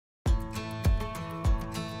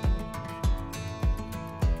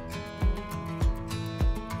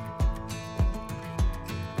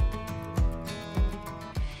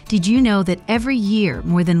Did you know that every year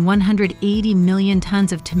more than 180 million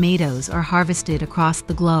tons of tomatoes are harvested across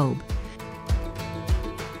the globe?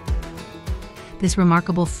 This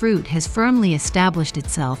remarkable fruit has firmly established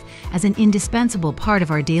itself as an indispensable part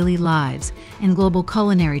of our daily lives and global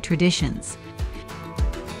culinary traditions.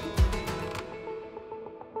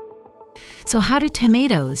 So how do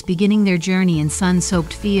tomatoes, beginning their journey in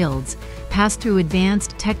sun-soaked fields, pass through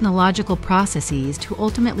advanced technological processes to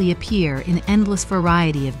ultimately appear in an endless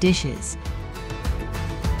variety of dishes?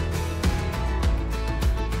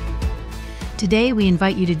 Today, we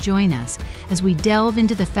invite you to join us as we delve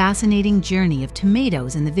into the fascinating journey of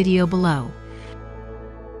tomatoes in the video below.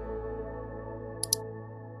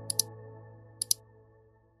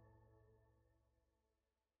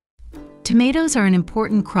 Tomatoes are an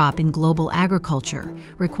important crop in global agriculture,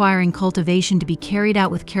 requiring cultivation to be carried out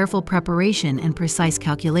with careful preparation and precise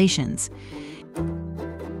calculations.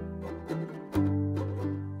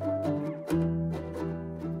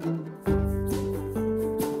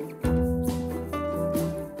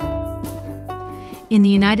 In the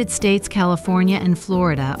United States, California and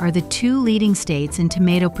Florida are the two leading states in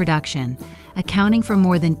tomato production, accounting for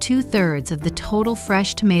more than 2/3 of the total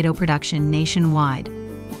fresh tomato production nationwide.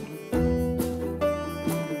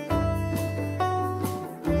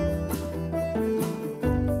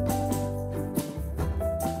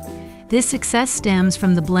 This success stems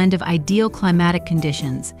from the blend of ideal climatic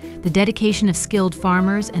conditions, the dedication of skilled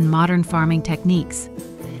farmers, and modern farming techniques.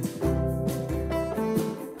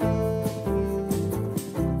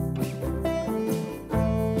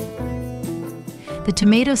 The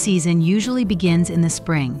tomato season usually begins in the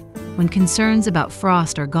spring, when concerns about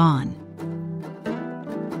frost are gone.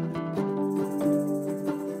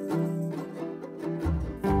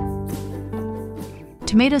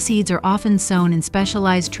 Tomato seeds are often sown in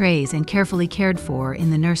specialized trays and carefully cared for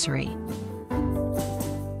in the nursery.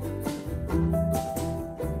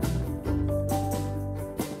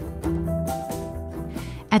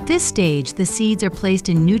 At this stage, the seeds are placed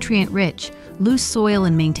in nutrient-rich, loose soil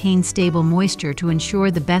and maintain stable moisture to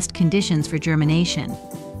ensure the best conditions for germination.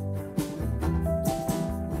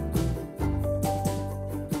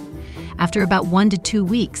 After about 1 to 2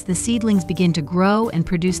 weeks, the seedlings begin to grow and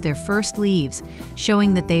produce their first leaves,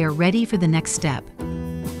 showing that they are ready for the next step.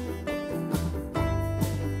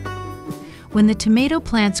 When the tomato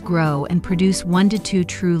plants grow and produce 1 to 2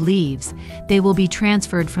 true leaves, they will be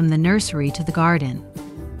transferred from the nursery to the garden.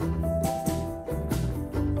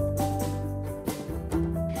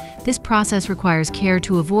 This process requires care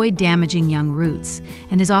to avoid damaging young roots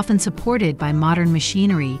and is often supported by modern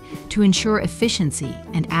machinery to ensure efficiency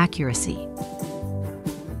and accuracy.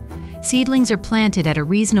 Seedlings are planted at a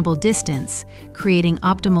reasonable distance, creating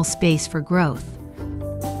optimal space for growth.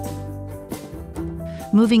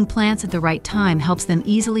 Moving plants at the right time helps them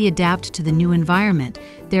easily adapt to the new environment,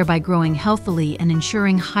 thereby growing healthily and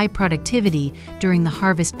ensuring high productivity during the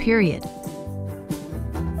harvest period.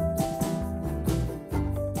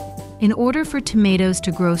 In order for tomatoes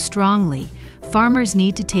to grow strongly, farmers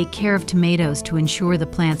need to take care of tomatoes to ensure the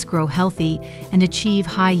plants grow healthy and achieve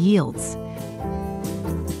high yields.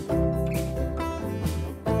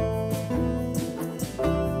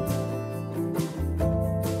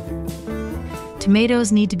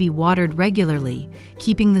 Tomatoes need to be watered regularly,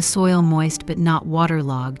 keeping the soil moist but not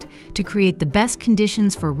waterlogged, to create the best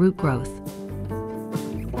conditions for root growth.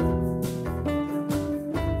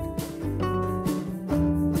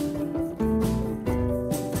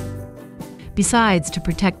 Besides, to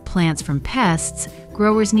protect plants from pests,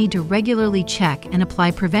 growers need to regularly check and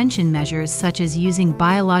apply prevention measures such as using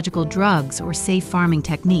biological drugs or safe farming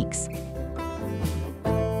techniques.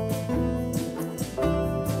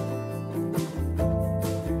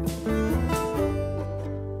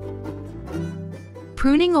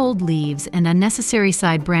 Pruning old leaves and unnecessary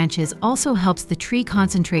side branches also helps the tree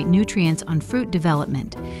concentrate nutrients on fruit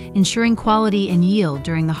development, ensuring quality and yield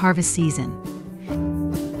during the harvest season.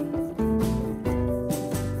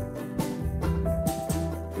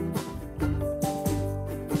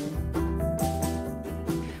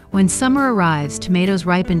 When summer arrives, tomatoes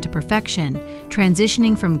ripen to perfection,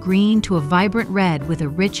 transitioning from green to a vibrant red with a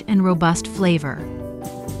rich and robust flavor.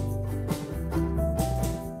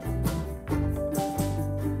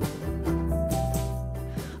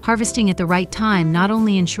 Harvesting at the right time not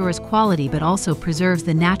only ensures quality but also preserves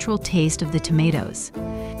the natural taste of the tomatoes.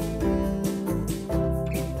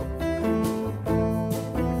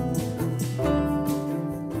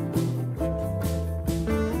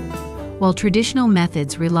 While traditional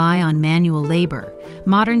methods rely on manual labor,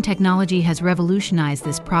 modern technology has revolutionized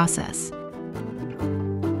this process.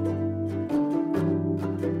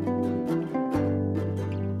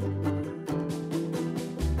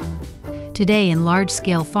 Today, in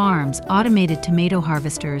large-scale farms, automated tomato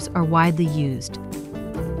harvesters are widely used.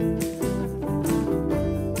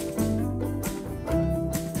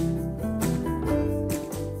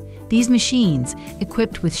 These machines,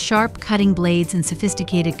 equipped with sharp cutting blades and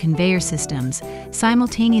sophisticated conveyor systems,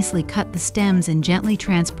 simultaneously cut the stems and gently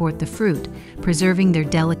transport the fruit, preserving their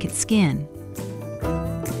delicate skin.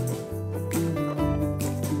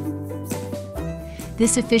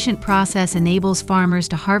 This efficient process enables farmers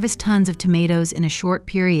to harvest tons of tomatoes in a short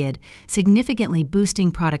period, significantly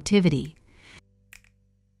boosting productivity.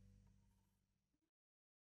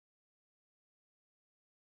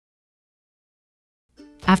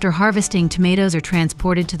 After harvesting, tomatoes are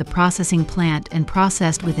transported to the processing plant and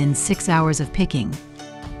processed within 6 hours of picking.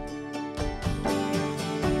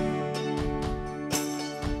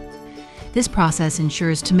 This process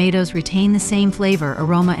ensures tomatoes retain the same flavor,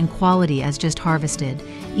 aroma, and quality as just harvested,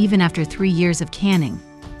 even after 3 years of canning.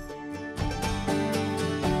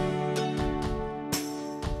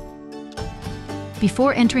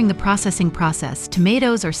 Before entering the processing process,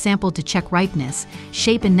 tomatoes are sampled to check ripeness,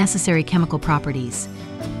 shape, and necessary chemical properties.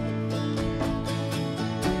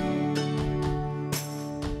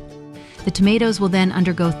 The tomatoes will then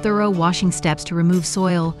undergo thorough washing steps to remove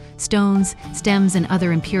soil, stones, stems, and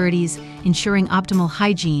other impurities, ensuring optimal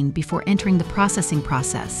hygiene before entering the processing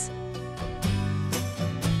process.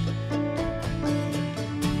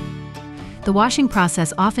 The washing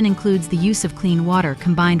process often includes the use of clean water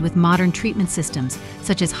combined with modern treatment systems,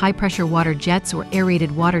 such as high-pressure water jets or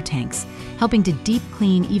aerated water tanks, helping to deep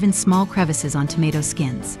clean even small crevices on tomato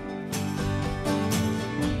skins.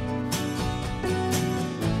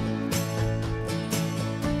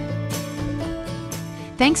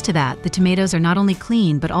 Thanks to that, the tomatoes are not only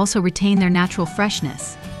clean but also retain their natural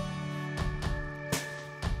freshness.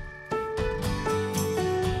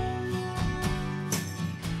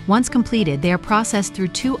 Once completed, they are processed through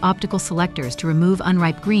 2 optical selectors to remove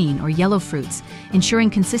unripe green or yellow fruits,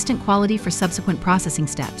 ensuring consistent quality for subsequent processing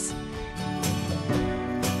steps.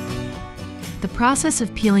 The process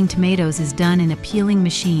of peeling tomatoes is done in a peeling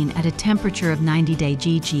machine at a temperature of 90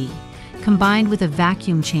 degrees, combined with a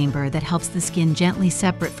vacuum chamber that helps the skin gently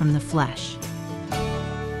separate from the flesh.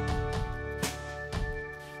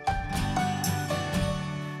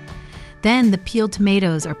 Then the peeled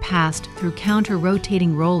tomatoes are passed through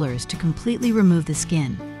counter-rotating rollers to completely remove the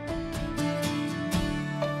skin.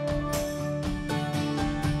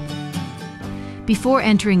 Before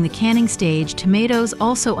entering the canning stage, tomatoes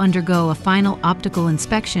also undergo a final optical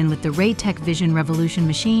inspection with the Raytech Vision Revolution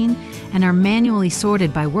machine and are manually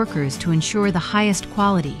sorted by workers to ensure the highest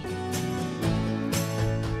quality.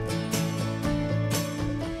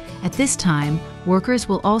 At this time, workers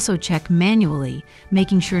will also check manually,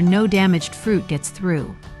 making sure no damaged fruit gets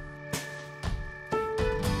through.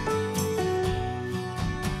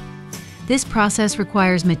 This process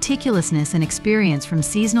requires meticulousness and experience from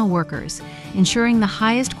seasonal workers, ensuring the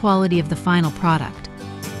highest quality of the final product.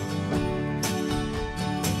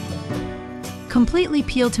 Completely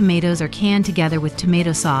peeled tomatoes are canned together with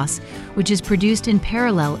tomato sauce, which is produced in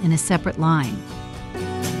parallel in a separate line.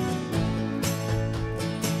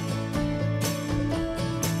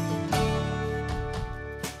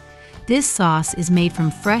 This sauce is made from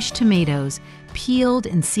fresh tomatoes, peeled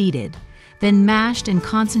and seeded, then mashed and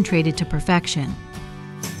concentrated to perfection.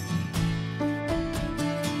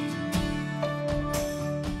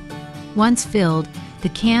 Once filled, the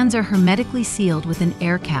cans are hermetically sealed with an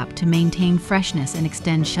air cap to maintain freshness and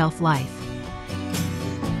extend shelf life.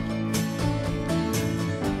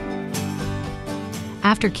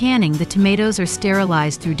 After canning, the tomatoes are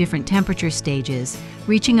sterilized through different temperature stages,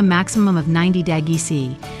 reaching a maximum of 90 degrees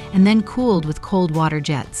C, and then cooled with cold water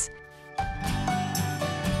jets.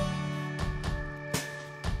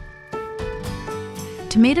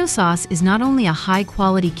 Tomato sauce is not only a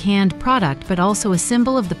high-quality canned product, but also a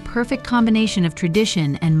symbol of the perfect combination of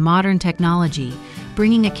tradition and modern technology,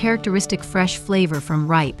 bringing a characteristic fresh flavor from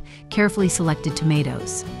ripe, carefully selected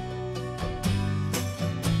tomatoes.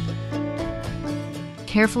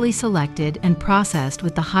 Carefully selected and processed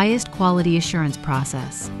with the highest quality assurance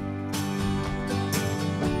process.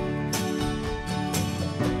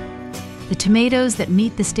 The tomatoes that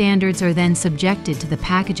meet the standards are then subjected to the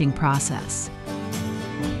packaging process.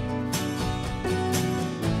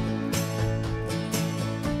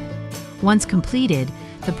 Once completed,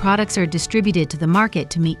 the products are distributed to the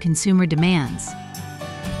market to meet consumer demands.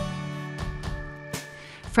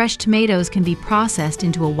 Fresh tomatoes can be processed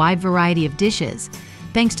into a wide variety of dishes,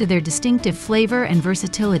 thanks to their distinctive flavor and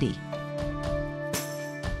versatility.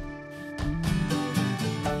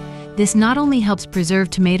 This not only helps preserve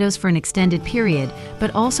tomatoes for an extended period,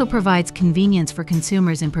 but also provides convenience for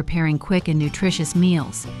consumers in preparing quick and nutritious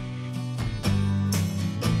meals.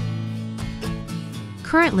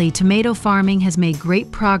 Currently, tomato farming has made great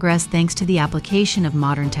progress thanks to the application of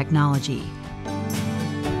modern technology.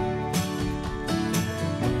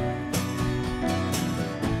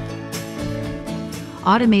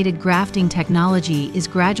 Automated grafting technology is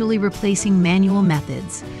gradually replacing manual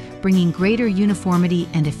methods, bringing greater uniformity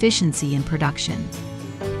and efficiency in production.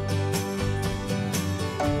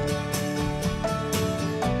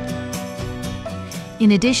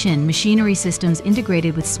 In addition, machinery systems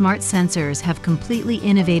integrated with smart sensors have completely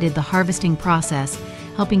innovated the harvesting process,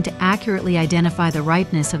 helping to accurately identify the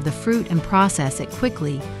ripeness of the fruit and process it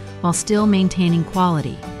quickly while still maintaining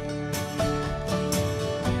quality.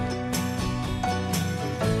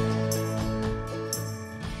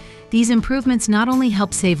 These improvements not only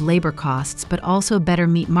help save labor costs, but also better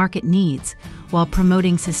meet market needs while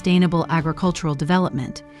promoting sustainable agricultural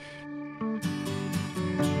development.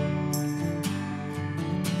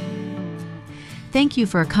 Thank you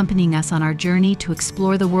for accompanying us on our journey to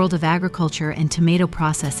explore the world of agriculture and tomato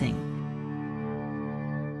processing.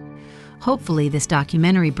 Hopefully, this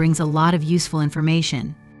documentary brings a lot of useful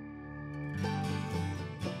information.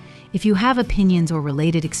 If you have opinions or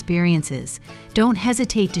related experiences, don't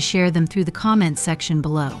hesitate to share them through the comments section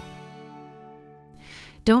below.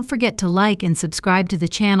 Don't forget to like and subscribe to the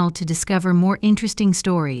channel to discover more interesting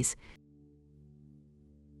stories.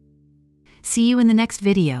 See you in the next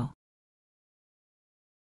video.